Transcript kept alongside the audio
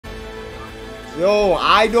Yo,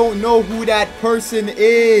 I don't know who that person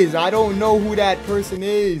is. I don't know who that person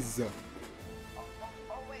is. Oh,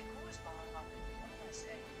 wait, who is Muhammad? What did I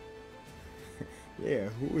say? Yeah,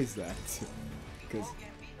 who is that? Cause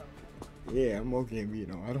yeah, I'm Mo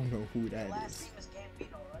Gambino. I don't know who that Your last is. name is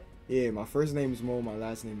Gambino, right? Yeah, my first name is Mo. My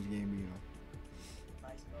last name is Gambino.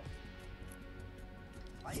 Nice, bro.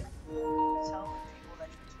 Why you telling people that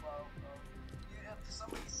you're 12, bro?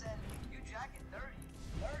 Somebody said you jacking 30.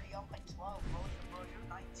 30, I'm like 12, bro. You're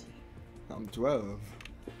 19. I'm 12.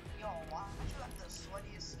 Yo, why don't you have the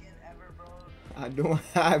sweatiest skin ever, bro? I don't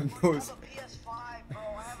have I no. have a PS5, bro.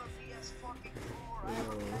 I have a PS fucking 4. I have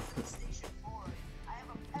a peasant station 4. I have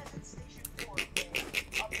a peasant station 4. Okay?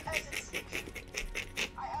 A peasant station.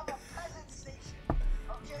 I have a peasant station.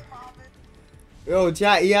 Okay, Mohammed? Yo,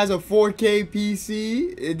 chat. He has a 4K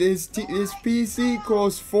PC. This PC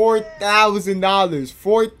costs $4,000.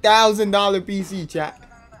 $4,000 PC, chat.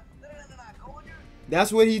 Go on your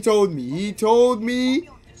That's what he told me. He told me.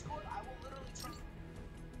 Discord. I will literally try.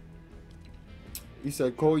 You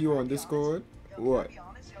said call you on Discord. Yo, What? Can I be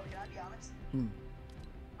honest? Yo, can I be honest? Hmm.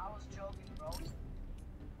 I was joking, bro.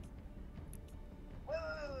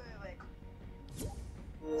 Wait. Snap,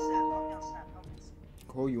 help me on Snap, help me.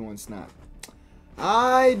 Call you on Snap.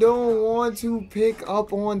 I don't want to pick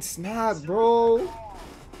up on Snap, bro.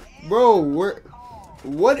 Bro,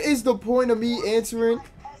 what is the point of me answering?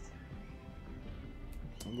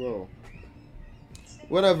 Bro.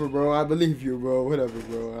 Whatever, bro. I believe you, bro. Whatever,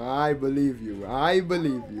 bro. I believe you. I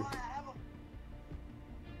believe you. I have a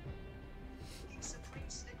Supreme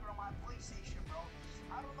sticker on my PlayStation, bro.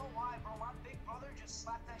 I don't know why, bro. My big brother just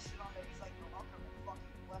slapped that shit on there. He's like, no, welcome, and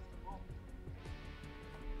fucking left the room.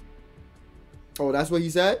 Oh, that's what he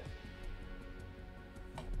said?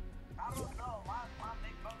 I don't know. My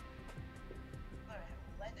big brother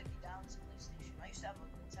landed me down to PlayStation. I used to have a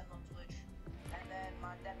Nintendo Switch, and then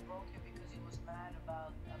my dad broke it because he was mad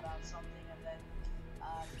about something, and then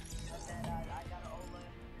I got an OLED,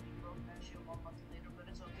 and he broke that shit 1 month later. But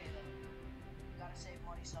it's okay though. Gotta save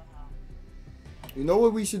money somehow. You know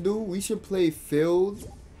what we should do? We should play Filled.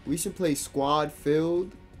 We should play Squad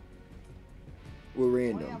Filled with Oh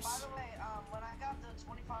yeah, randoms. by the way, when I got the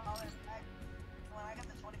 $25 back, when I got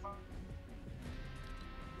the 25.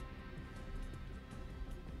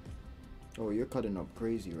 Oh, you're cutting up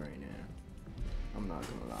crazy right now. I'm not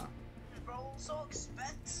gonna lie. Bro, it's so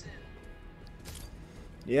expensive.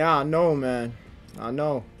 Yeah, I know, man. I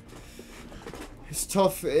know. It's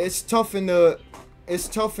tough. It's tough in the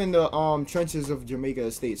trenches of Jamaica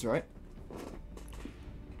Estates, right? I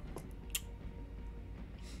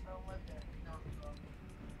don't live there. No, bro.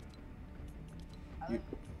 I live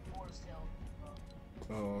in Forest Hill, bro.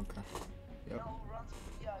 Oh, okay. You Yep. know who runs?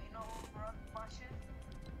 Yeah, you know who runs my shit?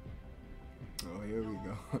 Oh, here we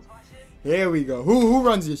go. Runs my shit? Here we go. Who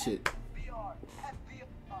runs your shit? FBR.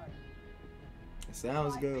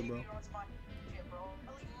 Sounds My good, baby bro. runs my shit, bro.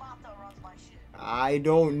 Ellie Mata runs my shit. I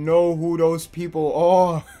don't know who those people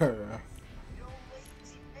are. You know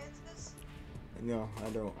Lazy Benz is? No, I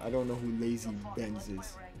don't. I don't know who Lazy Yo, fuck, Benz let's play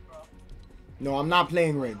is. ranked, bro. No, I'm not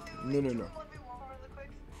playing ranked. No. Can we 1v1 really quick?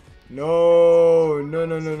 No.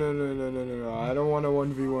 I don't want a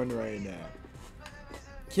 1v1 right now.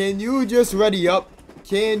 Can you just ready up?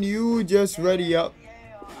 Can you just ready up?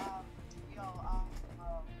 Yo,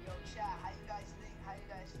 chat, how you guys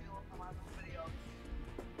feel about my new video?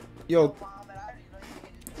 Yo, Mohammed, I already know you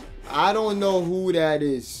hated this. I don't know who that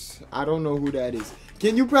is. I don't know who that is.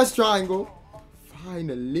 Can you press triangle?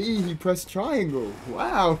 Finally, he pressed triangle.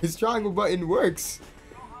 Wow, his triangle button works.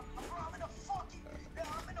 I'm in a fucking,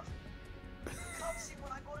 I'm in a cutscene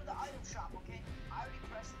when I go to the item shop, okay? I already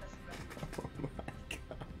pressed it as a record. Oh my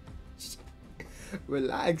gosh.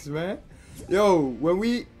 Relax, man. Yo, what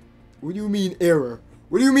do you mean error?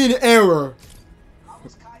 What do you mean error? I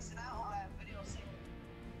was Kai Cenat on that video saying,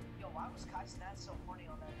 yo, why was Kai Cenat so horny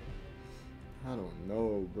on that video? I don't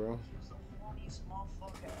know, bro. He was the horniest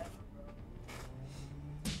motherfucker ever, bro.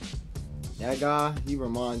 That guy, he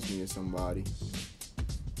reminds me of somebody.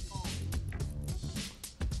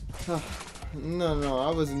 No,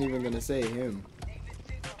 I wasn't even gonna say him.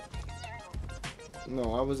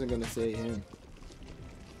 No, I wasn't gonna say him.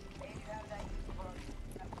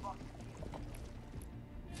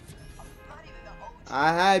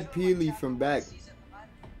 I had Peely from back.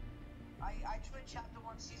 I joined chapter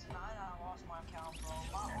 1 season 9 and I lost my account, bro.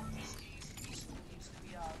 My old used to be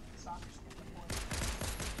soccer school before.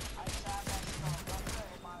 I just had that shit on Russia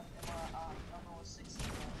in my I don't know, 16.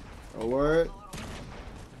 A word?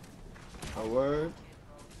 A word? I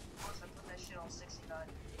put that shit on 69.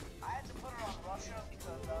 I had to put it on Russia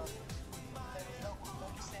because there was no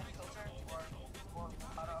Pakistan filter or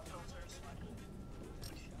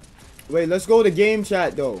Wait, let's go to game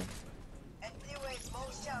chat though. Anyways,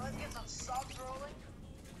 most chat, let's get some subs rolling.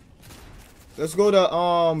 Let's go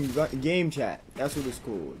to game chat. That's what it's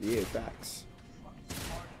called. Yeah, facts.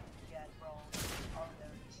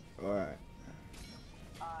 Alright.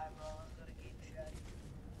 Alright, bro, let's go to game chat.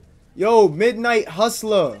 Yo, Midnight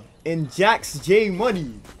Hustler and Jax J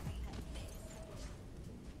Money.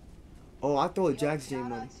 Oh, I thought Jax J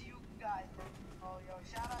Money. Shout out to you guys, bro. Oh, yo,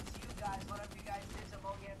 shout out to you guys. Whatever you guys did to Mo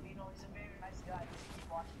Gambino, he's a very nice guy.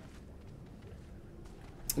 Keep watching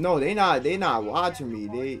him. No, they not watching me.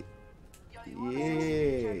 They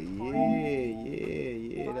yeah.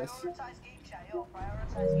 That's Prioritize game chat, yo.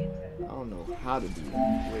 Prioritize game chat. I don't know how to do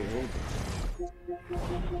that. Wait, hold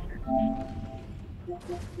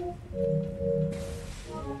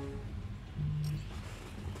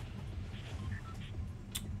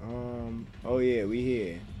on. Oh yeah, we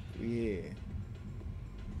here.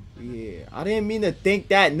 I didn't mean to think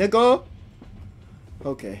that, nigga.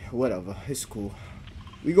 Okay, whatever. It's cool.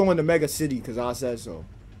 We going to Mega City because I said so.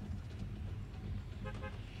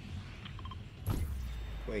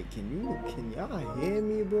 Wait, can y'all hear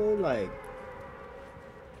me, bro? Like,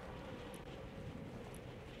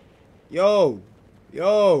 yo. I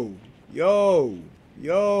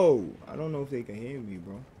don't know if they can hear me,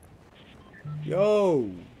 bro. Yo.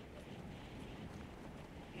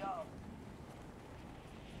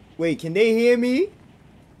 Wait, can they hear me?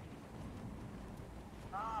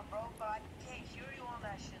 Nah, bro, but I can't hear you on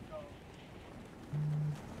that shit, though.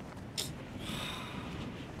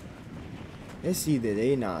 It's either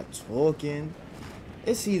they not talking.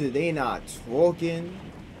 Or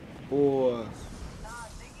Nah,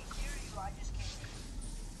 they can hear you, I just can't hear you.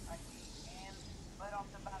 And right off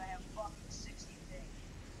the bat, I have fucking 60 ping.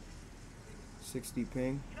 60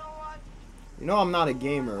 ping. You know what? You know I'm not a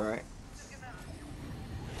gamer, right?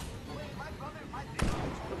 Wait, my big brother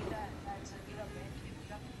told me that to meet up Bandcamp, you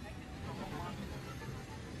have to connect it to the whole router.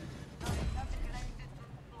 No, you have to connect it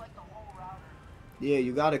to like the whole router. Yeah,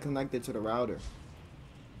 you gotta connect it to the router.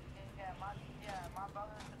 Yeah, my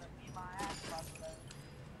brother's gonna beat my ass about that.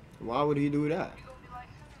 Why would he do that? He's gonna be like,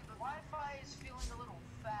 the Wi-Fi is feeling a little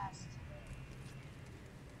fast today.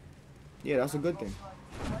 Yeah, that's a good thing.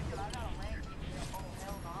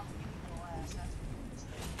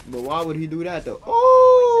 But why would he do that though?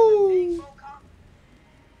 Oh!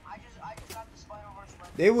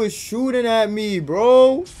 They was shooting at me,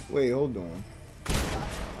 bro. Wait, hold on.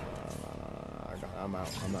 I'm out.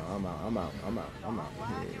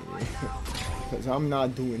 Cause I'm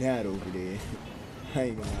not doing that over there. I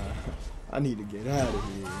ain't gonna. I need to get out of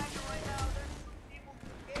here.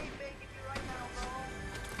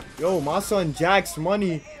 Yo, my son Jax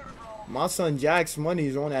Money. My son Jax Money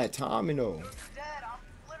is on that timing though.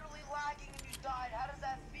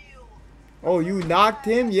 Oh, you knocked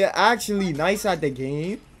him? You're actually nice at the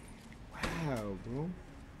game. Wow, bro.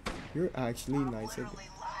 You're actually nice at the game.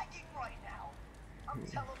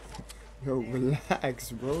 Yo,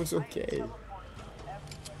 relax, bro. It's okay.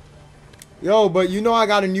 Yo, but you know I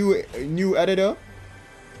got a new editor.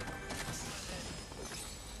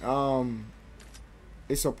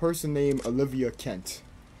 It's a person named Olivia Kent.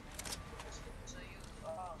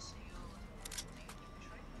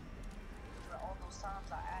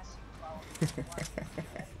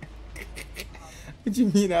 What you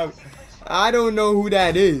mean? I don't know who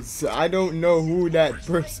that is. I don't know who that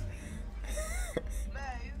person.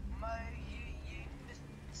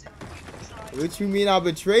 What you mean I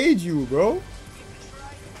betrayed you, bro?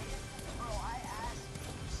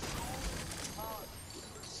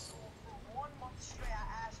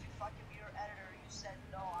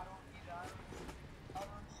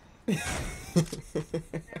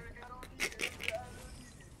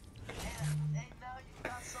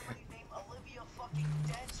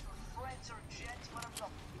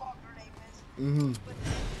 Mm-hmm.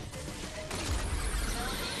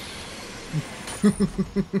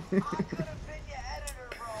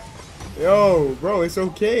 Yo, bro, it's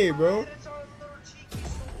okay, bro.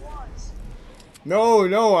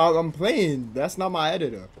 No, I'm playing. That's not my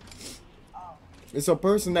editor. It's a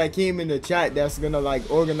person that came in the chat that's gonna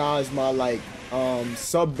like organize my like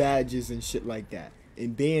sub badges and shit like that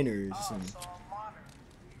and banners and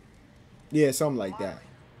yeah, something like that.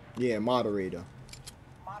 Yeah, moderator.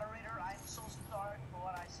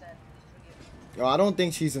 Yo, I don't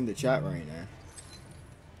think she's in the chat right now.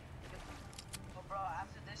 Bro,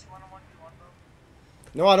 after this, you want a 1v1, bro?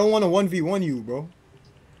 No, I don't want to 1v1 you, bro.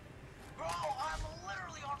 Bro, I'm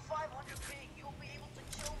literally on 500 ping. You'll be able to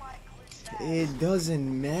kill my glitch ass. It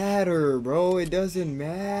doesn't matter, bro. It doesn't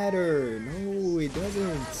matter. No, it doesn't.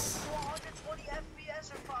 120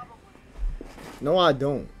 FPS or probably. No, I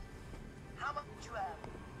don't.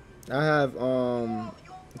 I have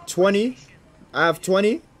 20. I have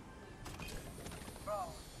 20.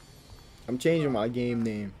 I'm changing my game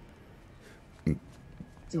name.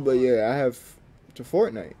 But yeah, I have to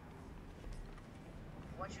Fortnite.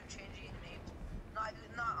 Once you change your name, not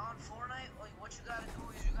on Fortnite. Like what you gotta do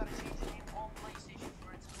is you gotta change your name on PlayStation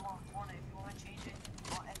for it to go on Fortnite. If you wanna change it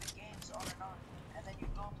on Epic Games on another, and then you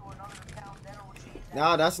go to another account, then it will change that.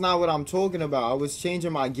 Nah, that's not what I'm talking about. I was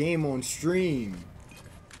changing my game on stream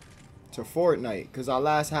to Fortnite because I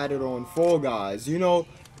last had it on Fall Guys. You know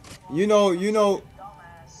the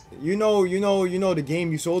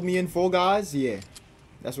game you sold me in, Fall Guys? Yeah.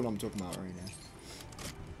 That's what I'm talking about right now.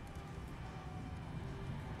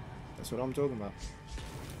 That's what I'm talking about.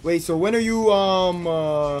 Wait, so when are you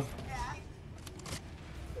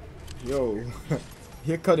yo,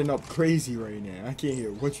 you're cutting up crazy right now. I can't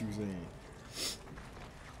hear what you saying.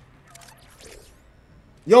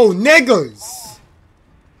 Yo, niggas!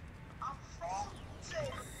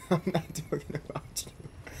 I'm not talking about you.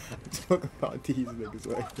 I'm talking about these niggas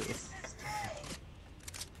right here.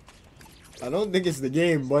 I don't think it's the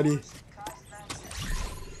game, buddy.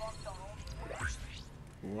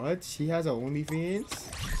 What? She has a OnlyFans?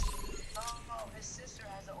 His sister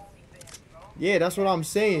has an OnlyFans, bro. Yeah, that's what I'm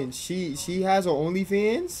saying. She has a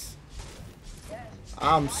OnlyFans?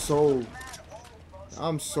 I'm so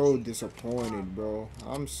disappointed, bro.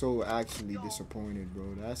 I'm so actually disappointed,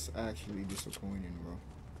 bro. That's actually disappointing, bro.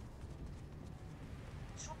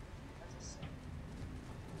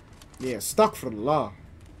 Yeah, stuck for the law.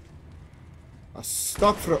 I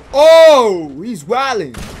stuck for the... Oh! He's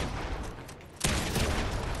wilding.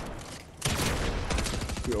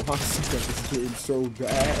 Yo, I suck at this game so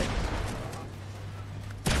bad.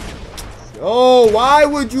 Yo, why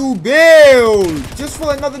would you build? Just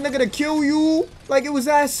for another nigga to kill you? Like it was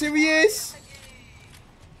that serious?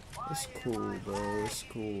 It's cool, bro. It's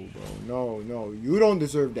cool, bro. No. You don't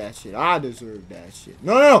deserve that shit. I deserve that shit.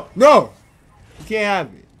 No. You can't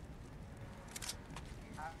have it.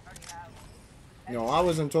 No, I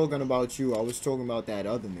wasn't talking about you. I was talking about that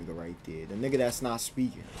other nigga right there. The nigga that's not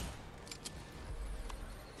speaking.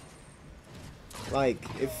 Like,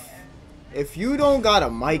 if you don't got a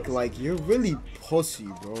mic, like, you're really pussy,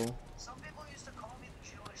 bro. Some people used to call me the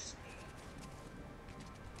Jewish Speed.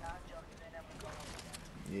 Nah, I'm joking. They never call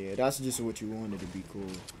me that. Yeah, that's just what you wanted to be cool.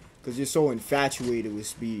 Because you're so infatuated with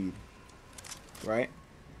speed. Right?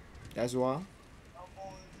 That's why? I'm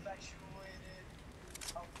more infatuated.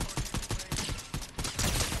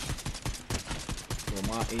 Bro,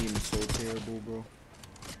 my aim is so terrible, bro.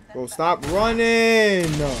 Bro, stop running! I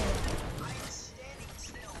am standing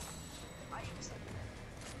still. I am still.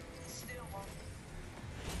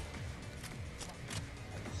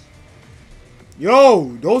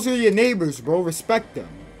 Yo, those are your neighbors, bro. Respect them.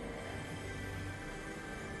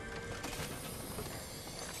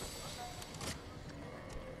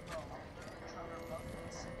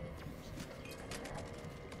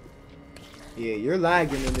 Yeah, you're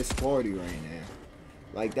lagging in this party right now.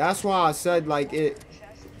 Like, that's why I said, like, it...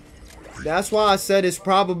 That's why I said it's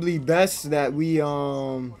probably best that we,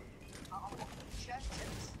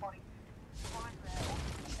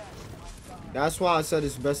 That's why I said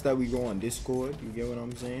it's best that we go on Discord. You get what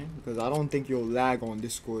I'm saying? Because I don't think you'll lag on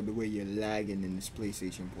Discord the way you're lagging in this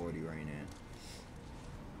PlayStation party right now.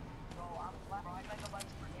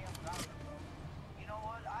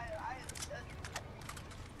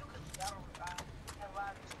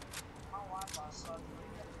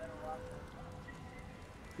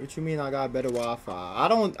 What you mean I got better Wi-Fi?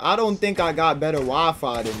 I don't think I got better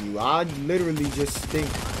Wi-Fi than you. I literally just think...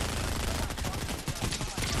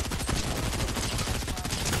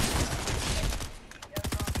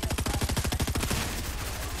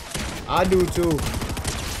 I do too.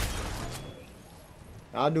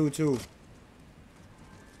 I do too.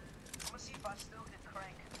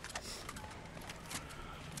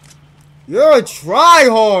 You're a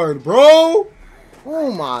tryhard, bro.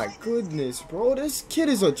 Oh my goodness, bro. This kid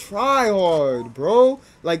is a tryhard, bro.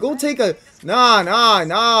 Like, go take a...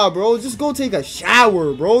 Nah, bro. Just go take a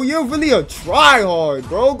shower, bro. You're really a tryhard,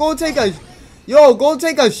 bro. Go take a... Yo, go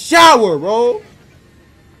take a shower, bro.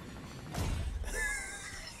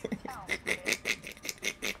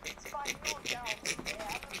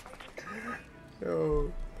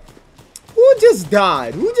 Yo. Who just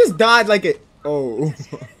died? Who just died like it? Oh.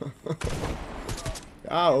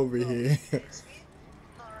 Y'all over here.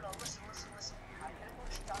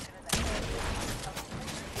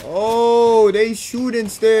 Oh, they shooting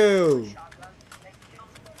still.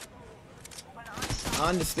 I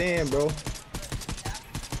understand, bro.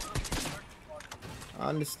 I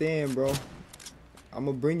understand, bro. I'm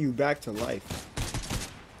gonna bring you back to life.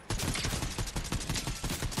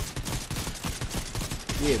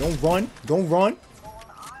 Yeah, don't run. Don't run. Well, when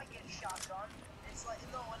I get shotgun, it's like,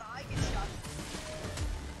 no, when I get shotgun,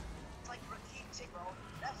 it's like Rakeem Tick, bro.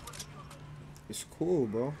 That's what it feels like. It's cool,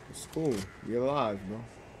 bro. It's cool. You're alive, bro.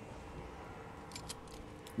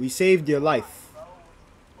 We saved your life. Bro,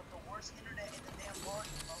 with the worst internet in the damn party,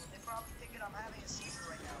 bro. They probably thinking I'm having a seizure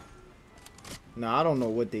right now. Nah, I don't know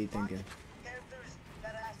what they thinking. Characters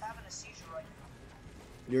that ass having a seizure right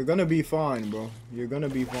now. You're gonna be fine, bro. You're gonna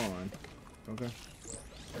be fine. Okay.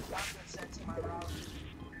 The doctor said to my router.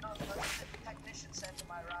 No, the technician said to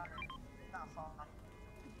my router. It's not fine.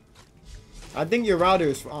 I think your router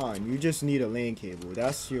is fine. You just need a LAN cable.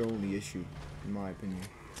 That's your only issue, in my opinion.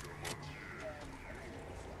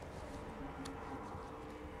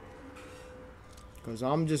 Cause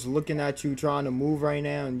I'm just looking at you trying to move right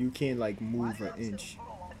now, and you can't like move an inch.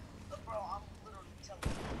 Bro, I'm literally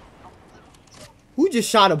telling you. Who just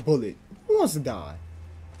shot a bullet? Who wants to die?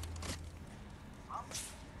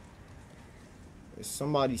 There's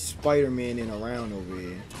somebody Spider-Man-ing around over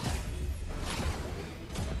here.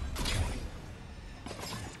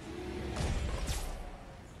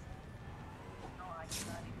 No, I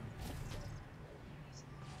cannot even.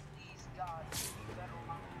 Please, God, you better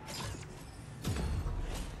run.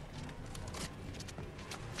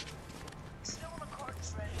 Still in the car,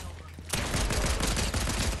 just ready over.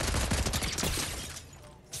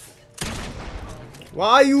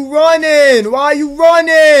 Why are you running? Why are you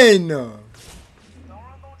running? Don't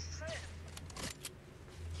run, don't trip.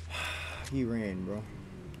 He ran, bro.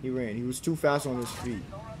 He ran. He was too fast on his feet.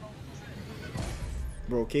 Don't run, don't trip.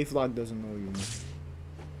 Bro, K-Flock doesn't know you, man.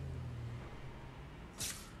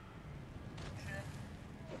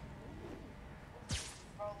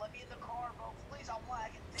 Bro, let me in the car, bro. Please, I'm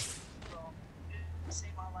lagging. Thank you, bro.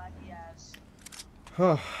 Save my laggy ass.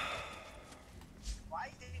 Huh. Why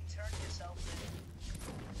did you turn yourself in?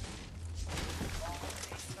 Why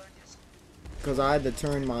did you turn yourself Because I had to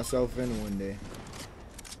turn myself in one day.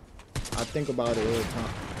 I think about it all the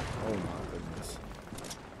time. Oh my goodness.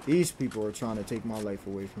 These people are trying to take my life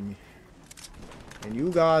away from me. And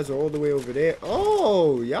you guys are all the way over there.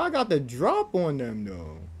 Oh, y'all got the drop on them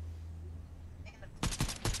though.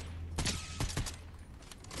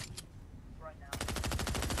 right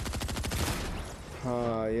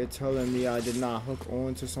now? You're telling me I did not hook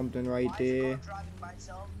on to something right Why is the there. car driving by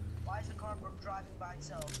itself? Why is the car driving by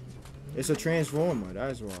itself? It's a transformer,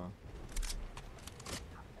 that's why. Well,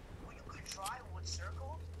 you could try wood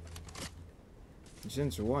circle.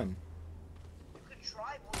 Since when? You could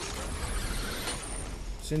try wood circle.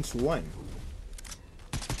 Since when?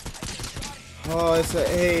 Oh, it's a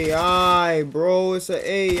AI, bro. It's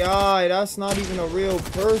a AI. That's not even a real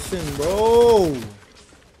person, bro.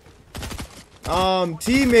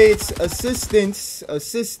 Teammates, assistants,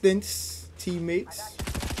 teammates.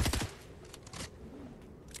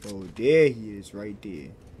 Oh, there he is, right there.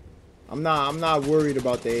 I'm not worried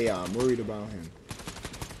about the AI. I'm worried about him.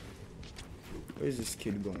 Where's this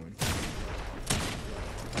kid going?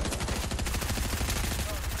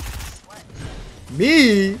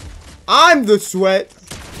 Me? I'm the sweat.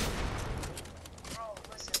 Bro,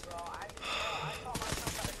 listen, bro. I call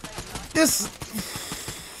myself This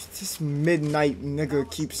midnight nigga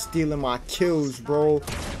keeps stealing my kills, bro.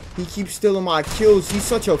 He keeps stealing my kills. He's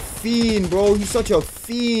such a fiend, bro. He's such a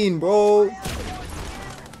fiend, bro.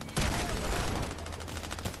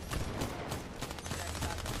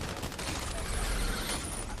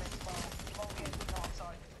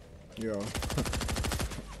 Yo.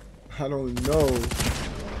 I don't know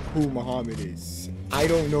who Muhammad is. I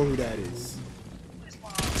don't know who that is.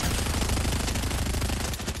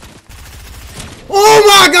 Oh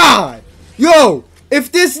my god! Yo!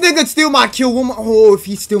 If this nigga steal my kill one more... Oh, if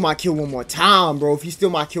he steal my kill one more time, bro. If he steal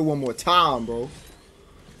my kill one more time, bro.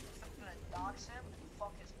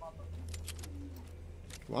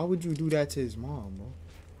 Why would you do that to his mom, bro?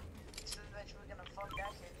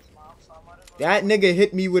 That nigga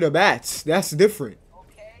hit me with a bat. That's different.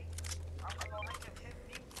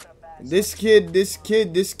 This kid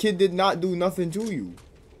did not do nothing to you.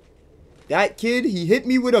 That kid, he hit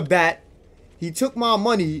me with a bat. He took my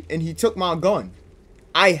money and he took my gun.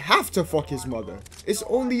 I have to fuck his mother. It's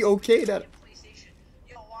only okay that...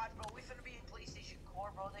 Yo, watch, bro. We finna be in PlayStation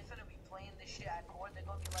Core, bro. They finna be playing this shit at Core. They're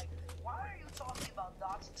gonna be like, why are you talking about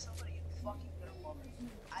doxing somebody, you fucking little woman?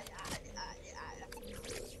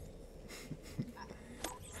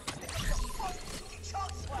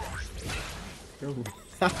 Yo,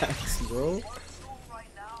 relax, bro.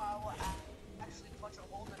 Right now, I will actually punch a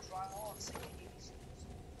hole in the drywall and sing the ABCs.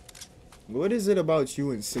 What is it about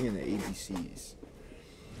you and singing the ABCs?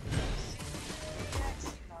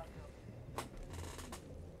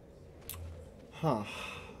 Huh.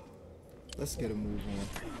 Let's get a move on.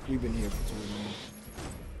 We've been here for too long.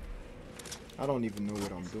 I don't even know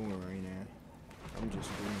what I'm doing right now. I'm just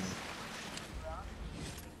doing it.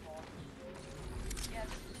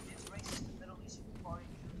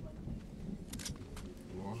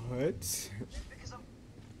 What?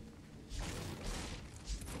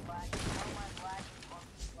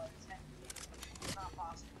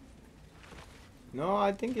 No,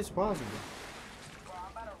 I think it's possible.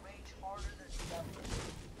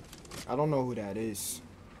 I don't know who that is.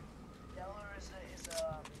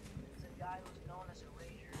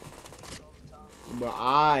 But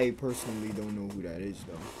I personally don't know who that is,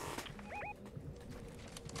 though.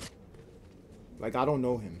 Like, I don't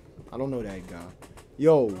know him. I don't know that guy.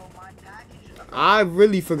 Yo, I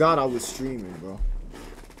really forgot I was streaming, bro.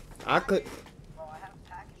 I could...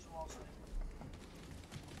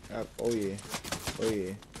 oh, yeah. Oh,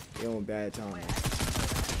 yeah. You're on bad time.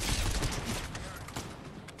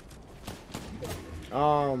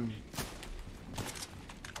 On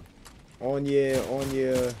your...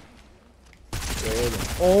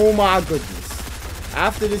 Oh my goodness.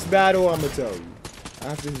 After this battle, I'm gonna tell you.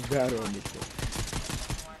 After this battle, I'm gonna tell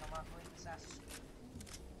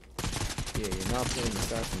you. Yeah, you're not playing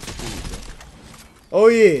Assassin's Creed, bro. Oh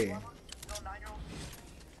yeah.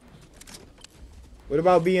 What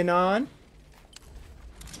about being on?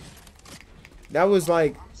 That was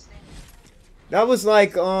like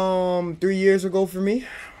 3 years ago for me.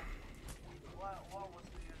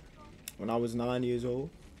 When I was 9 years old.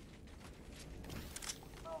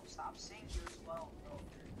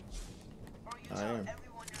 I am.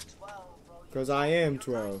 Because I am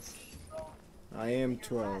 12. I am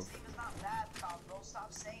 12.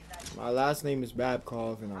 My last name is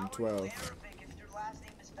Babkov and I'm 12.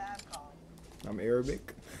 I'm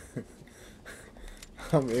Arabic.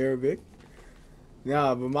 I'm Arabic.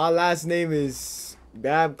 Nah, but my last name is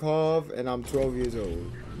Babkov and I'm 12 years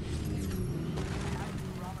old.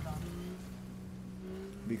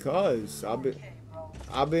 Because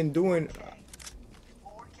I've been doing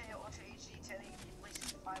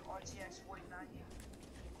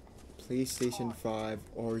PlayStation 5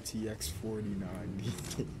 RTX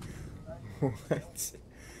 4090. What?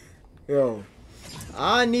 Yo,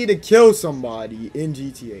 I need to kill somebody in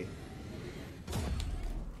GTA.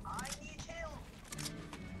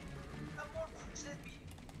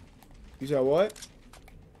 You said what?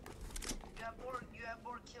 You have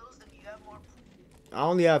more kills than you have more. I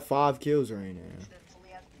only have 5 kills right now.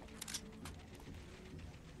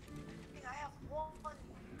 I have 1.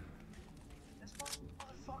 This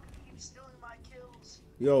motherfucker keeps stealing my kills.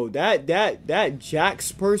 Yo, that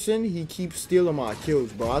Jax person, he keeps stealing my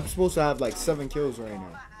kills, bro. I'm supposed to have like 7 kills right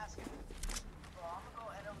now.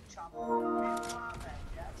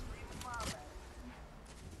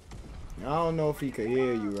 I don't know if he could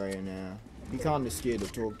hear you right now. He kind of scared to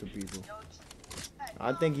talk to people.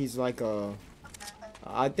 I think he's like a...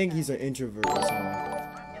 I think he's an introvert or something.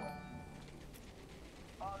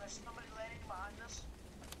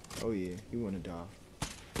 Oh yeah, he wanna die.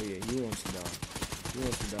 Oh yeah, he wants to die. He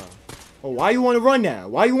wants to die. Oh, why you wanna run now?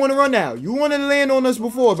 Why you wanna run now? You wanted to land on us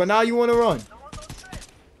before, but now you wanna run.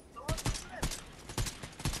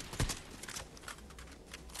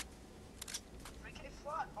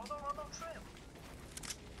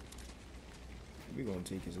 We're gonna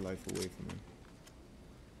take his life away from him.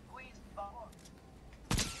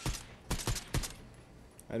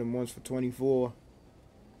 Had him once for 24.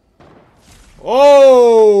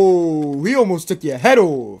 Oh, he almost took your head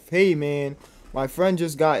off. Hey, man, my friend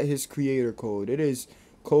just got his creator code. It is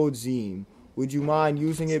Code Zeme. Would you mind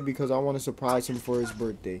using it because I want to surprise him for his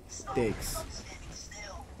birthday? Thanks.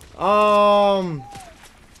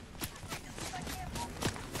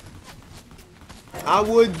 I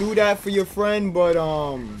would do that for your friend, but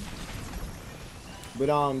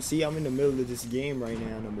see, I'm in the middle of this game right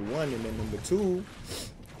now, number 1, and then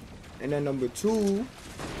number 2,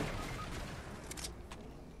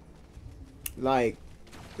 like,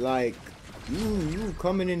 you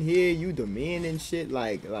coming in here, you demanding shit,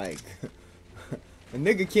 like, a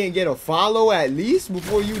nigga can't get a follow at least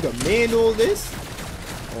before you demand all this?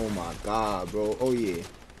 Oh my god, bro. Oh yeah.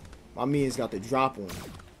 My man's got the drop on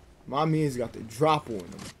him. My man's got the drop on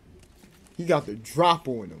him. He got the drop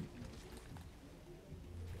on him.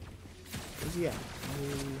 Where's he at? Oh,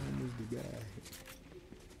 where's the guy?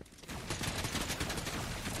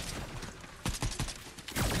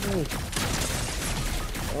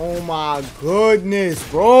 Oh my goodness,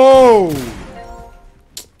 bro.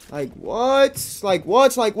 Like what? Like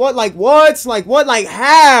what? Like what? Like what? Like what? Like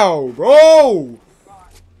how, bro?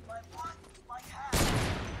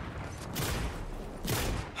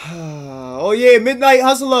 Oh yeah, Midnight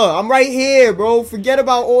Hustler. I'm right here, bro. Forget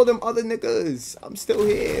about all them other niggas. I'm still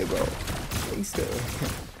here, bro. Gangsta.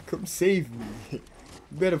 Come save me. You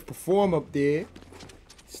better perform up there.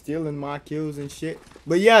 Stealing my kills and shit.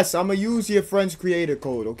 But yes, I'm gonna use your friend's creator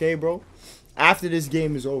code, okay, bro? After this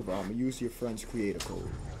game is over, I'm gonna use your friend's creator code.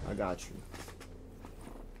 I got you.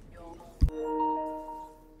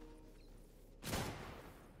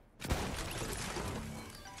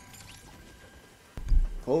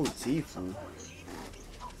 Oh, Tifu.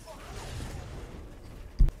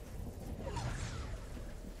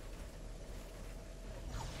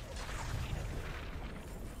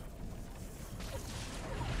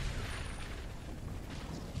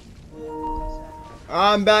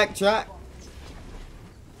 I'm back, chat.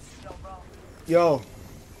 Yo.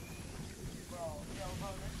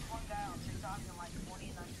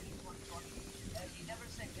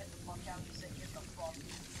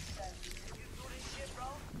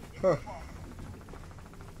 Huh.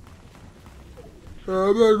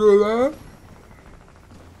 I'm not gonna lie.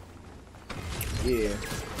 Yeah,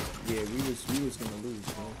 we was gonna lose,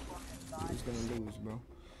 bro. We was gonna lose, bro.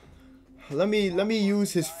 Let me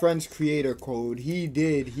use his friend's creator code. He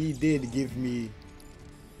did give me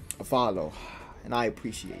a follow, and I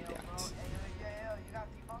appreciate that.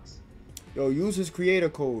 Yo, use his creator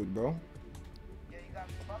code, bro.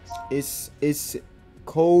 It's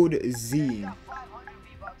code Z.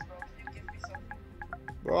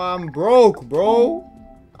 Bro, I'm broke, bro.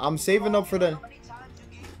 I'm saving up for the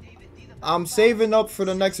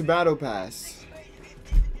next battle pass.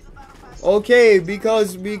 Okay,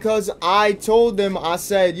 because I told them, I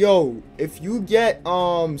said, yo, if you get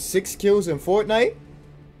 6 kills in Fortnite,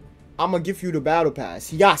 I'm gonna give you the battle pass.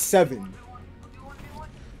 He got 7.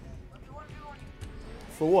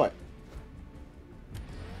 For what?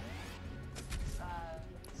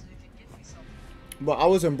 But I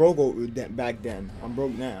wasn't broke back then. I'm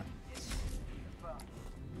broke now.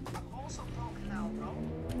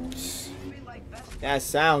 That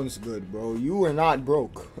sounds good, bro. You were not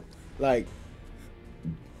broke. Like,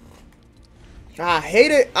 I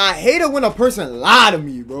hate it when a person lie to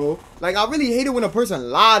me, bro. Like, I really hate it when a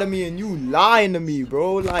person lie to me and you lying to me,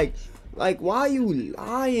 bro. Like why you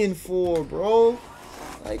lying for, bro?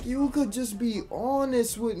 Like, you could just be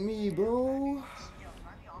honest with me, bro.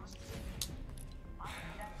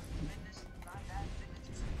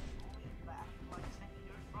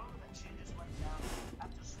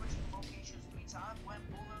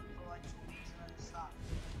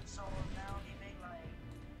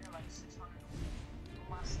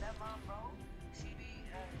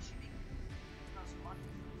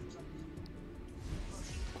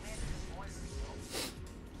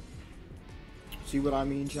 See what I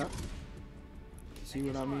mean, chat? See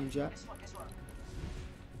what I mean, chat?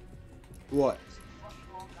 What?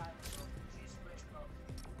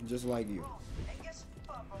 Just like you.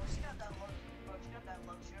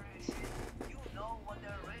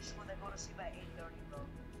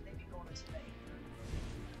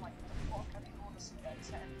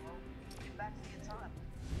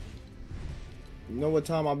 You know what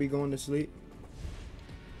time I'll be going to sleep?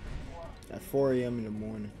 At 4 a.m. in the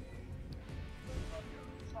morning.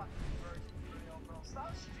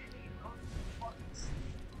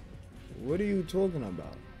 What are you talking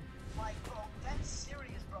about?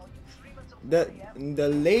 The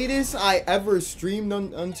latest I ever streamed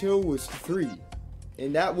until was 3.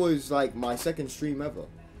 And that was like my second stream ever.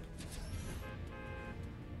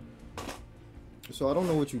 So I don't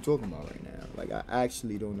know what you're talking about right now. Like, I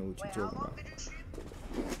actually don't know what you're talking about.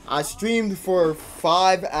 I streamed for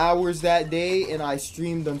 5 hours that day, and I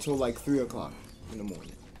streamed until like 3 o'clock in the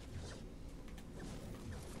morning.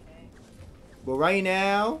 But right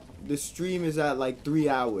now, the stream is at like 3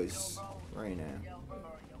 hours right now.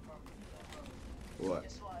 What?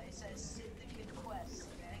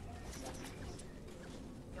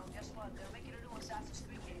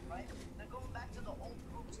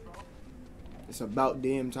 It's about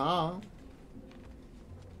damn time.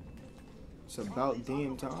 It's about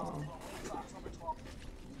damn time.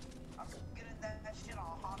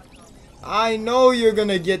 I know you're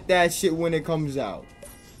gonna get that shit when it comes out.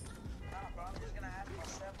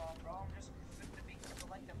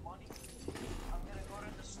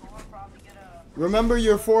 Remember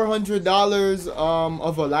your $400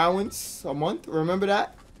 of allowance a month? Remember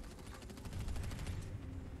that?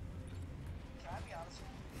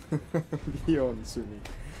 Be honest with me.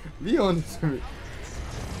 Be honest with me.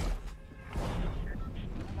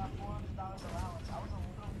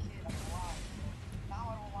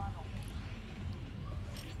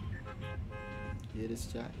 Yeah, this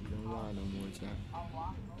chat. You don't lie no more, chat.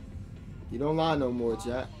 You don't lie no more,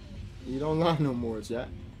 chat. You don't lie no more, chat.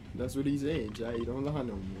 That's what he's saying, chat. You don't lie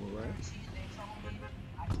no more, right? See, they told me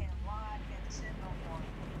I can't lie, I can't sin no more.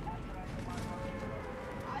 After I get my money.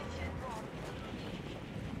 I shit wrong.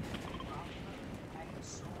 I am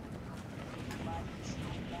so lagging so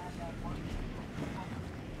bad that one.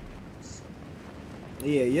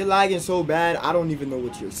 Yeah, you're lagging so bad, I don't even know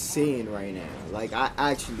what you're saying right now. Like, I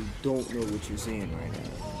actually don't know what you're saying right now.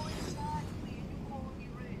 Oh, exactly. You call me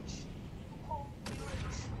rich. You call me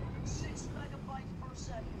rich. 6 megabytes per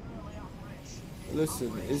second. Really, I'm rich.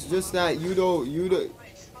 Listen, it's just that you don't,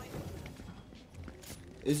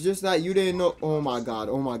 it's just that you didn't know. Oh my god,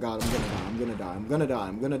 I'm gonna die, I'm gonna die, I'm gonna die,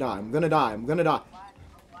 I'm gonna die, I'm gonna die, I'm gonna die.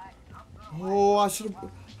 Oh, I should've.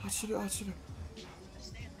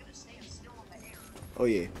 Oh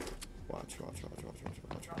yeah. Watch.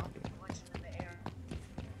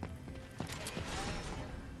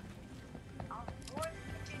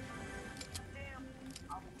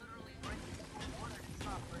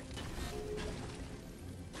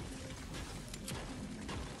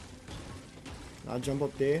 I'll jump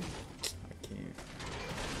up there. I can't.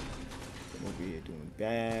 I'm over here doing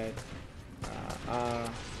bad.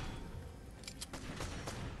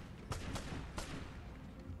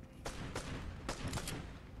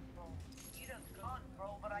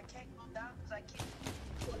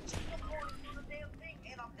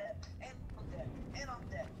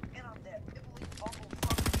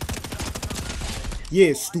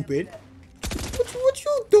 Yeah, stupid. What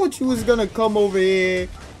you thought you was gonna come over here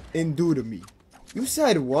and do to me? You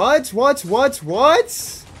said what? What?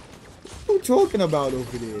 What you talking about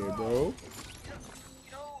over there, bro?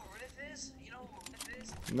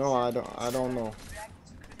 No, I don't know.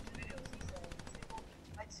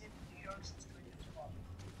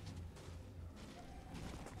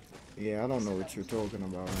 Yeah, I don't know what you're talking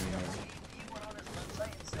about right now.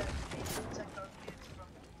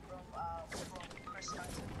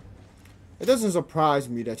 It doesn't surprise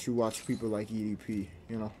me that you watch people like EDP,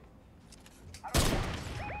 you know.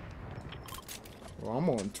 Well, I'm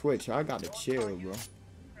on Twitch. I gotta chill, bro.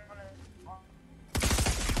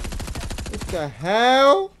 What the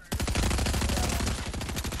hell?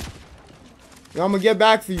 Yo, I'm gonna get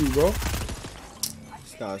back for you, bro.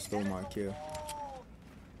 This guy stole my kill.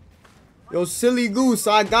 Yo, silly goose,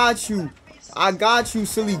 I got you. I got you,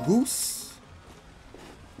 silly goose.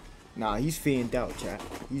 Nah, he's fanned out, chat.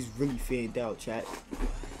 He's really fanned out, chat.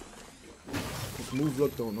 His moves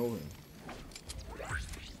look don't know him.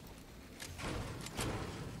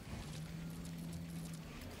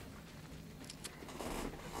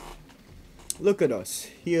 Look at us,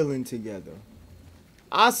 healing together.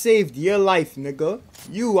 I saved your life, nigga.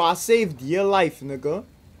 I saved your life, nigga.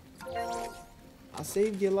 I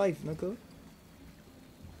saved your life, nigga.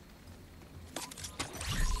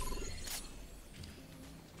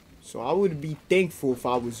 So I would be thankful if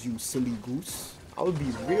I was you, silly goose. I would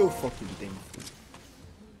be real fucking thankful.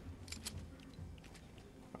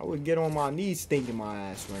 I would get on my knees thanking my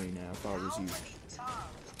ass right now if I was you.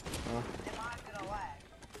 Huh?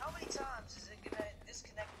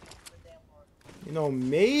 You know,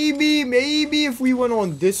 maybe if we went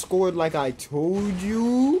on Discord like I told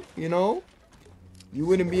you, you know, you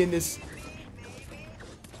wouldn't be in this.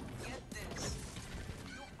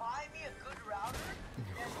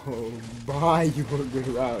 Oh, buy you a good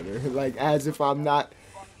router. Like, as if I'm not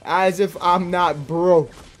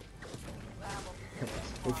broke.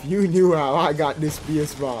 If you knew how I got this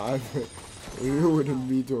PS5, you wouldn't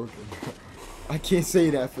be talking. I can't say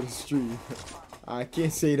that for the stream. I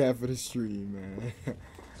can't say that for the stream, man.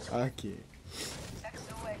 I can't.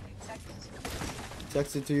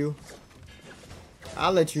 Text it to you?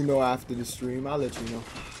 I'll let you know after the stream. I'll let you know.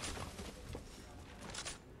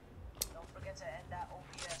 Don't forget to end that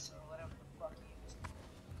OBS or whatever the fuck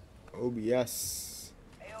you use. OBS.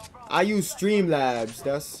 Hey, yo, bro, I use Streamlabs.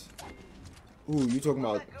 That's. Ooh, you talking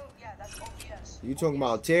about? Yeah, that's OBS. You talking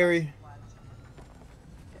about Terry?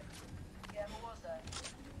 Yeah, who was that?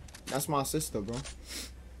 That's my sister, bro.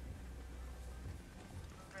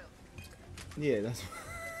 Yeah, that's.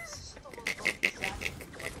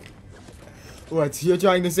 What? You're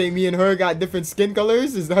trying to say me and her got different skin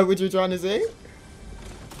colors? Is that what you're trying to say?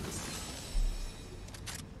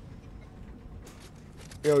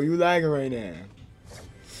 Yo, you lagging right now.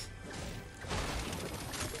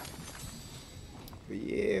 But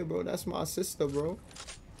yeah, bro, that's my sister, bro.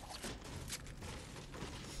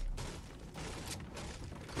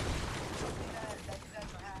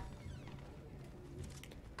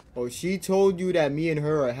 Oh, she told you that me and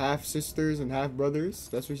her are half sisters and half brothers?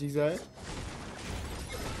 That's what she said?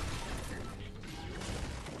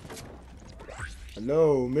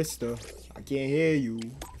 Hello, mister. I can't hear you.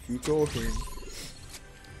 If you talking.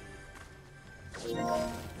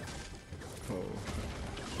 Oh,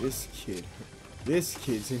 this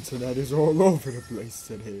kid's internet is all over the place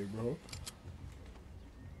today, bro.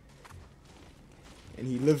 And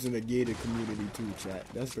he lives in a gated community too, chat.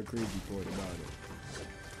 That's the crazy part about it.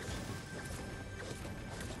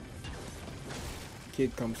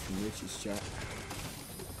 Kid comes from riches, chat.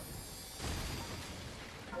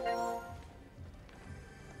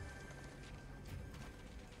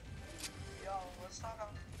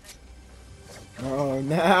 Oh,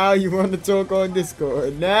 now you want to talk on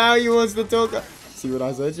Discord. Now you want to talk on... See what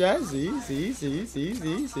I said, chat? See?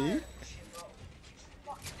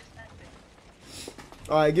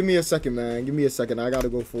 Alright, give me a second, man. Give me a second. I gotta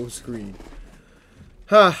go full screen.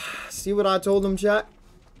 See what I told him, chat?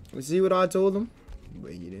 See what I told him?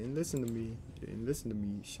 But he didn't listen to me. He didn't listen to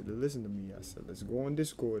me. He should have listened to me. I said, let's go on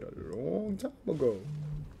Discord a long time ago.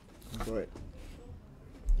 But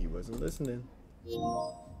he wasn't listening.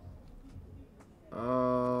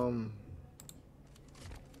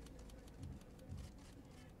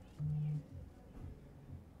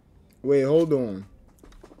 Wait, hold on.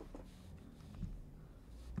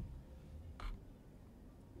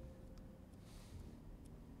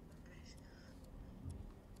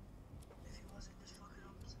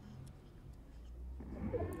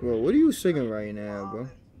 Bro, what are you singing right now, bro?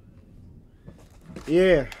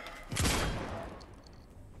 Yeah.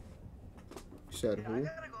 You said who? I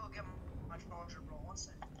gotta go get my charger, bro. 1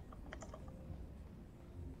 second.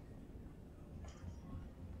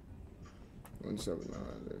 One second.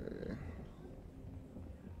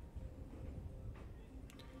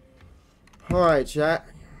 Alright, chat.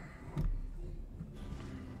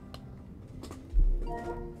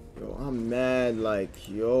 Yo, I'm mad, like,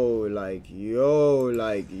 yo.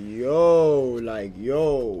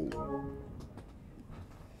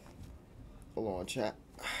 Hold on, chat.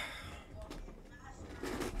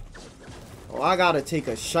 Oh, I gotta take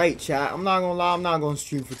a shite, chat. I'm not gonna lie, I'm not gonna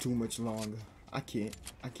stream for too much longer. I can't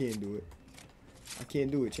do it. I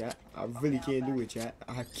can't do it, chat. I really can't do it, chat.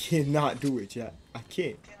 I cannot do it, chat. I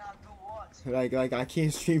can't. Like, I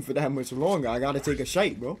can't stream for that much longer. I gotta take a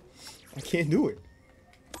shite, bro. I can't do it.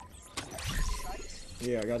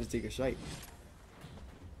 Yeah, I gotta take a shite.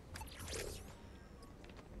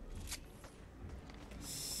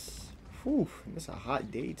 Whew, it's a hot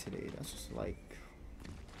day today. That's just like,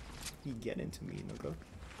 he getting to me, nigga.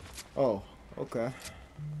 Oh, okay.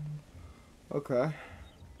 Okay.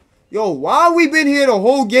 Yo, why we been here the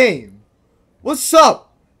whole game? What's up?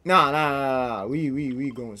 Nah. We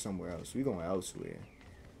going somewhere else. We going elsewhere.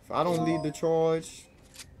 If I don't lead the charge,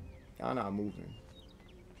 y'all not moving.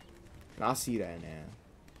 And I see that now.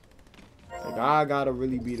 Like, I gotta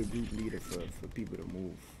really be the group leader for people to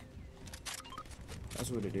move. That's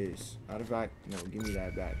what it is. Matter of fact, no, give me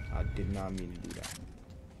that back. I did not mean to do that.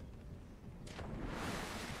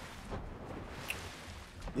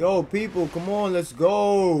 Yo, people, come on, let's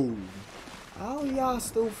go. How y'all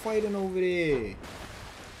still fighting over there?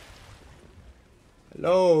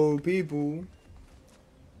 Hello, people.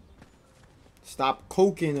 Stop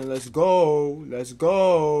coking and let's go. Let's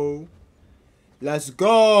go. Let's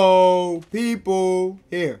go, people.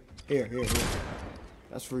 Here.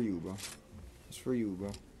 That's for you, bro. That's for you,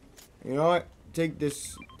 bro. You know what? Take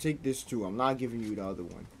this too. I'm not giving you the other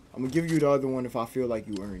one. I'm gonna give you the other one if I feel like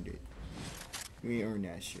you earned it. You ain't earned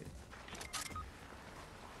that shit.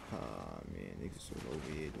 Man, niggas was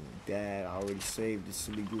over here doing that. I already saved the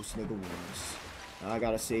silly goose nigga once. Now I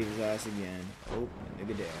gotta save his ass again. Oh,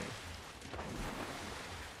 nigga dead.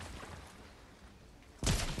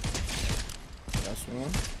 That's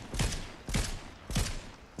one.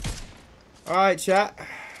 Alright, chat.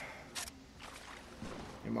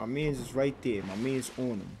 And my mans is right there. My man's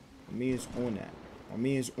on him. My man's on that. My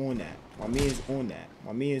man's on that. My man's on that.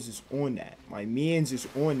 My man's is on that. My man's is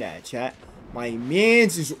on that, chat. My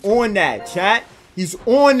man's is on that, chat. He's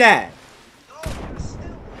on that.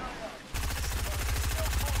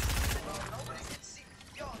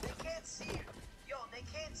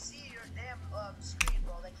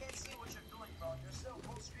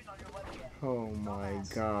 Oh my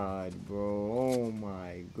god, bro. Oh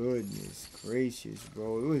my goodness gracious,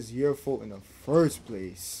 bro. It was your fault in the first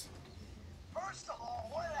place. First of all,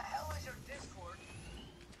 what the hell is your Discord?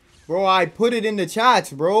 Bro, I put it in the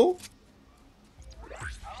chats, bro. I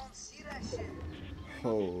don't see that shit.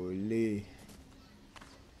 Holy.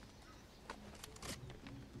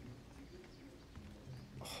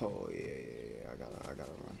 Oh yeah. I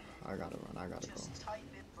gotta run. I gotta go. Just type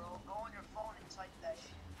it, bro. Go on your phone and type that shit.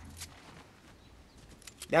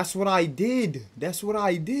 That's what I did. That's what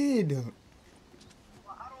I did. Well,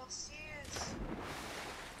 I don't see it.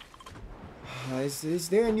 Is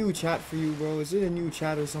there a new chat for you, bro? Is it a new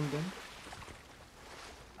chat or something?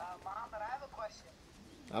 Mohammed, I have a question.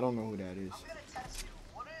 I don't know who that is. I'm gonna test you.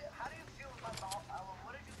 How do you feel about the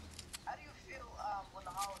how do you feel when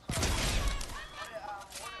the Holocaust?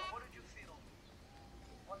 What did you feel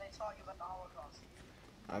when they taught you about the Holocaust?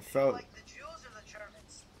 I Did you felt. like the Jews or the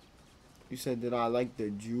Germans? You said did I like the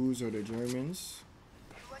Jews or the Germans?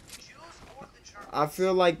 Do you like the Jews or the Germans? I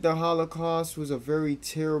feel like the Holocaust was a very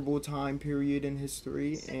terrible time period in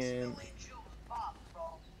history, 6 and million Jews popped,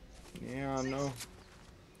 bro. yeah, I know.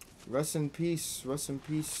 Rest in peace. Rest in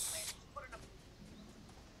peace.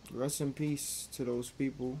 Rest in peace to those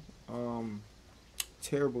people.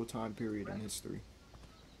 Terrible time period in history.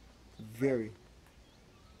 Very,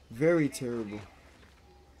 very terrible.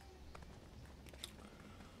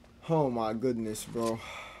 Oh my goodness, bro.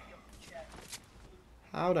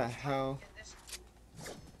 How the hell?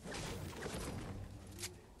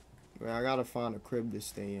 Man, I gotta find a crib to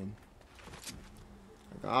stay in.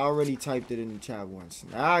 Like, I already typed it in the chat once.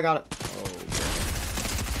 Now I gotta. Oh,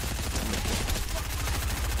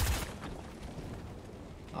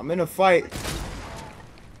 bro. I'm in a fight.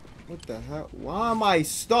 What the hell? Why am I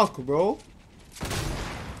stuck, bro?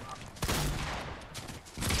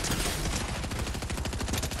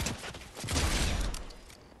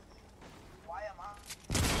 Why am I?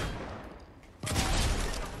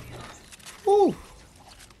 Whew.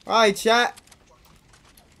 Alright, chat.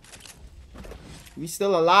 We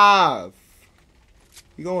still alive.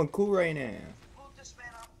 We going cool right now.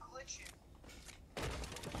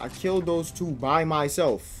 I killed those two by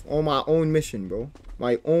myself on my own mission, bro.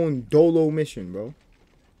 My own dolo mission, bro.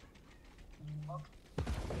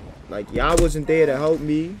 Like, y'all wasn't there to help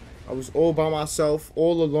me. I was all by myself,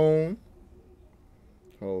 all alone.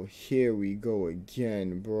 Oh, here we go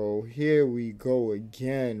again, bro. Here we go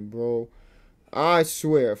again, bro. I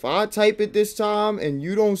swear, if I type it this time and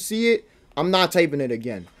you don't see it, I'm not typing it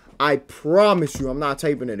again. I promise you I'm not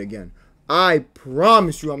typing it again. I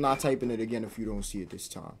promise you I'm not typing it again if you don't see it this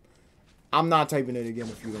time. I'm not typing it again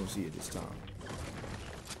if you don't see it this time.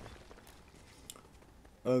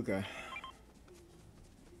 Okay.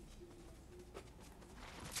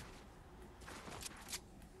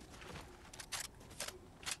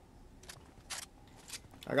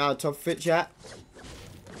 I got a tough fit, chat.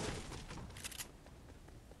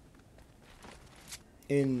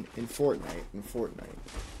 In Fortnite.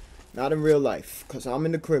 Not in real life, cause I'm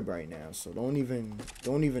in the crib right now, so don't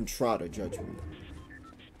even try to judge me.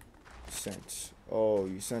 Sent. Oh,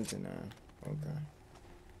 you sent it now. Okay.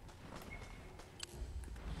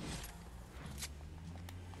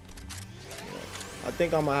 I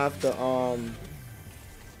think I'm gonna have to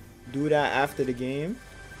do that after the game.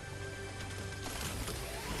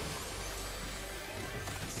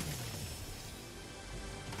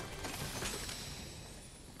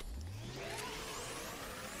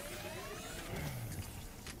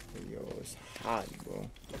 It's hot, bro.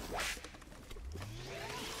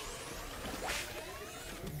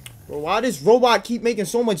 Bro, why this robot keep making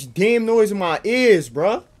so much damn noise in my ears,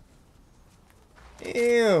 bro?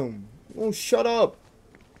 Damn. Oh, shut up.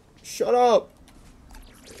 Shut up.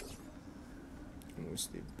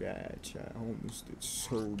 Almost did bad, chat. Almost did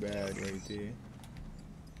so bad right there.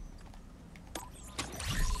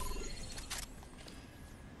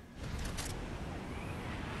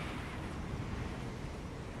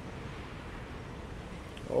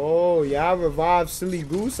 Oh, y'all revived Silly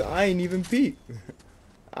Goose? I ain't even peep.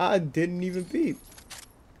 I didn't even peep.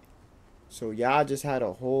 So y'all just had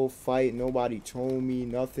a whole fight. Nobody told me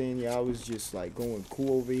nothing. Y'all was just like going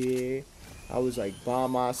cool over here. I was like by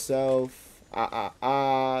myself.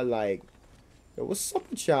 Like, yo, what's up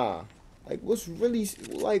with y'all? Like, what's really,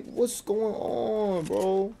 like, what's going on,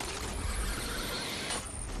 bro?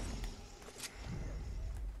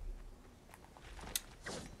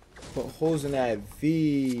 Put holes in that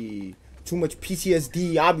V. Too much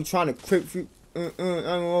PTSD. I'll be trying to crip. I don't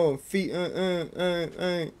know. Feet.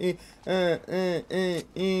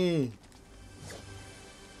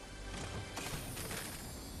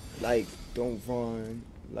 Like, don't run.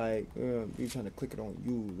 Like, be trying to click it on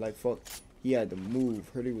you. Like, fuck. He had to move.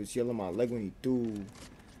 Heard he was yelling my leg when he threw.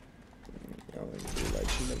 Like,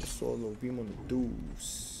 he never saw a little beam on the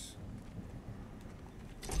dudes.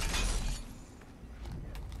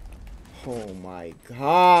 Oh my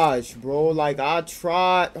gosh, bro. Like, I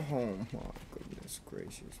tried. Oh my goodness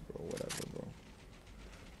gracious, bro. Whatever, bro.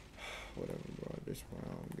 Whatever, bro. At this point,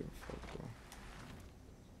 I don't give a fuck, bro.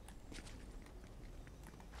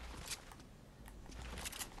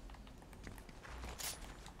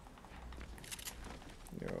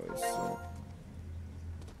 Yo, it's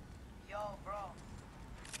Yo, bro.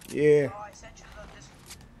 yeah. Bro, I sent you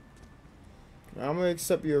gonna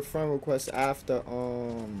accept your friend request after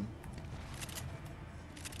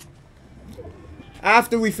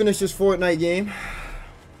we finish this Fortnite game.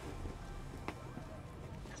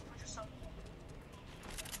 Just put yourself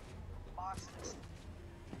boxes.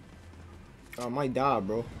 I might die,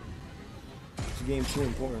 bro. This game's too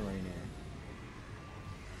important right now.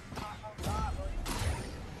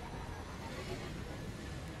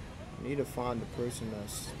 I need to find the person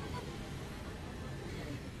that's...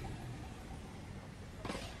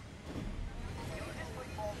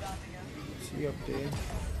 See up there?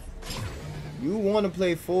 You want to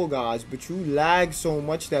play Fall Guys, but you lag so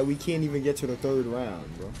much that we can't even get to the 3rd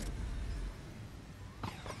round, bro.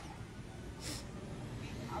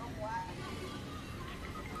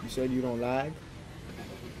 You said you don't lag?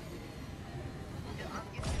 I'm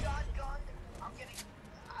getting shotgunned. I'm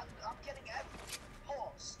getting every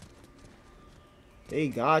pulse. They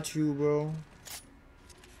got you, bro.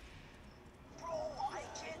 Bro, I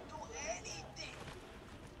can't do anything.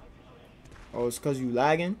 Oh, it's because you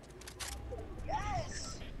lagging?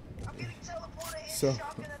 Yes. I'm getting teleported and So-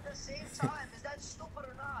 shotgun at the same time. Is that stupid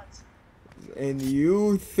or not? And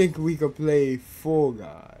you think we could play Fall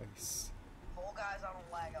Guys? Fall Guys, I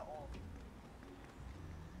don't lag at all.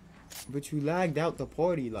 But you lagged out the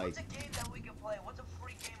party, like... What's a game that we can play? What's a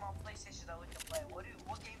free game on PlayStation that we can play? What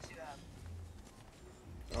games do you have?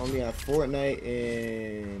 I only have Fortnite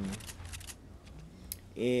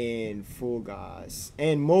and Fall Guys.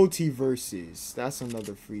 And Multiverses. That's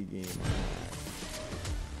another free game I have.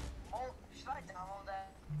 Oh, should I download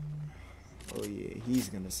that? Oh yeah, he's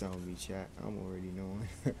gonna sell me, chat. I'm already knowing.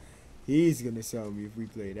 He's gonna sell me if we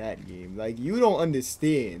play that game. Like, you don't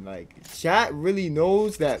understand. Like, chat really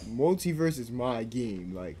knows that Multiverse is my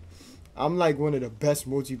game. Like, I'm like one of the best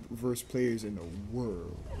Multiverse players in the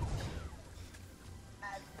world.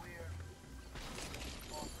 That's weird.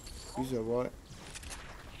 You said what?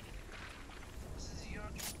 This is your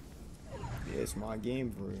game. Yeah, it's my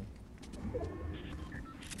game for real.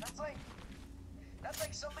 That's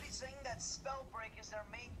like somebody saying that Spellbreak is their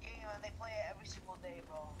main game and they play it every single day,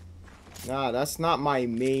 bro. Nah, that's not my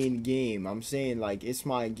main game. I'm saying, like, it's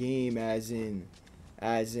my game as in,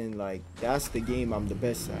 like, that's the game I'm the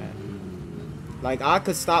best at. Like, I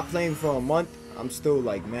could stop playing for a month. I'm still,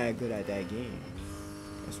 like, mad good at that game.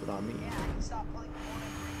 That's what I mean. Yeah, I can stop playing for 1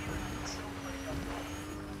 year and I can still play it.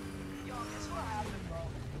 Yo, guess what happened, bro?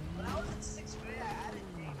 When I was in 6th grade, I added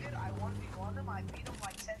David. I 1v1 him. I beat him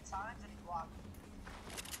like 10 times and he blocked me.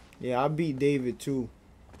 Yeah, I beat David too.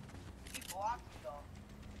 He blocked me, though.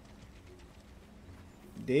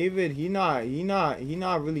 David, he not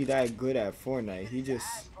really that good at Fortnite. He just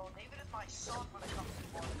Ass, bro. David is my son when it comes to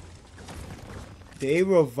Fortnite. they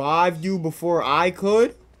revived you before I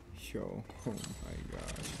could. Yo, oh my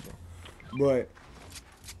gosh, bro. But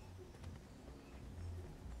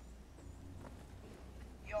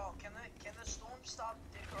Yo, can the storm stop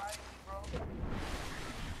dick riding me, bro?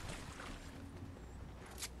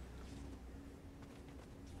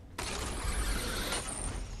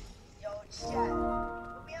 Yo, chat.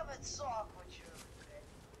 Let me have a talk with you. Okay?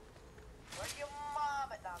 Where's your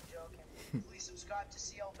mom at? Nah, I'm joking. Please subscribe to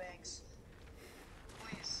CO Banks.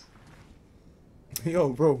 Please. yo,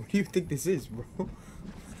 bro, what do you think this is, bro? What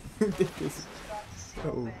do you think this? Subscribe to CO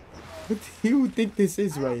Oh. Banks, bro. What do you think this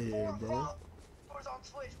is I have right here, 4 bro? followers on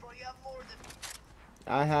Twitch, bro. You have more than me.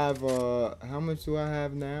 I have how much do I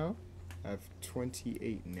have now? I have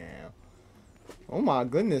 28 now. Oh my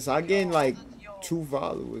goodness, I gained like 2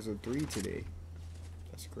 followers or 3 today.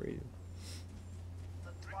 That's crazy.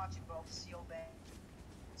 The 3 watching, bro. CO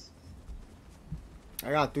Banks.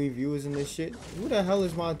 I got 3 viewers in this shit. Who the hell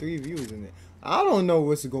is my 3 viewers in it? I don't know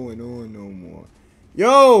what's going on no more.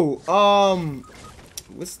 Yo,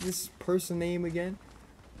 what's this person name again?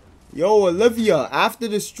 Yo, Olivia, after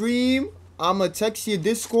the stream, I'ma text your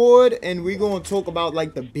Discord and we're gonna talk about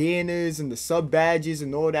like the banners and the sub badges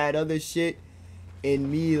and all that other shit and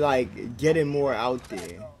me like getting more out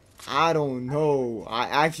there. I don't know. I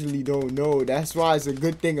actually don't know. That's why it's a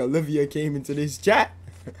good thing Olivia came into this chat.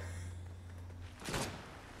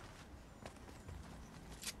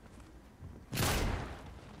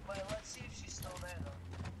 Wait, let's see if she's still there,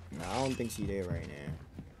 though. Nah, I don't think she there right now.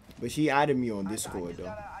 But she added me on Discord though.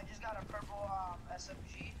 I just got a purple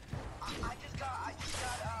SMG. I just got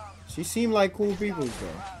She seemed like cool people though.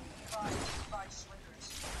 five swingers.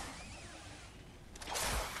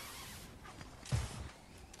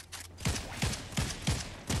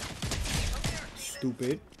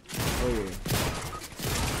 Stupid. Oh yeah.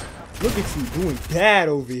 Look at you doing that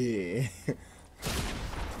over here.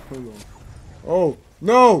 Hold on. Oh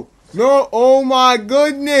no, no! Oh my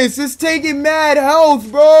goodness! It's taking mad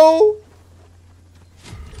health, bro.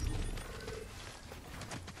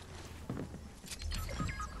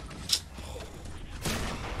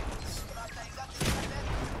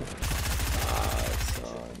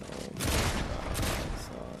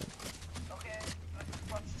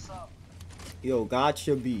 Yo,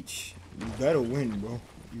 gotcha beach. You better win, bro.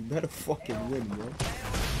 You better fucking win, bro.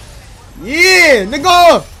 Yeah,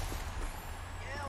 nigga!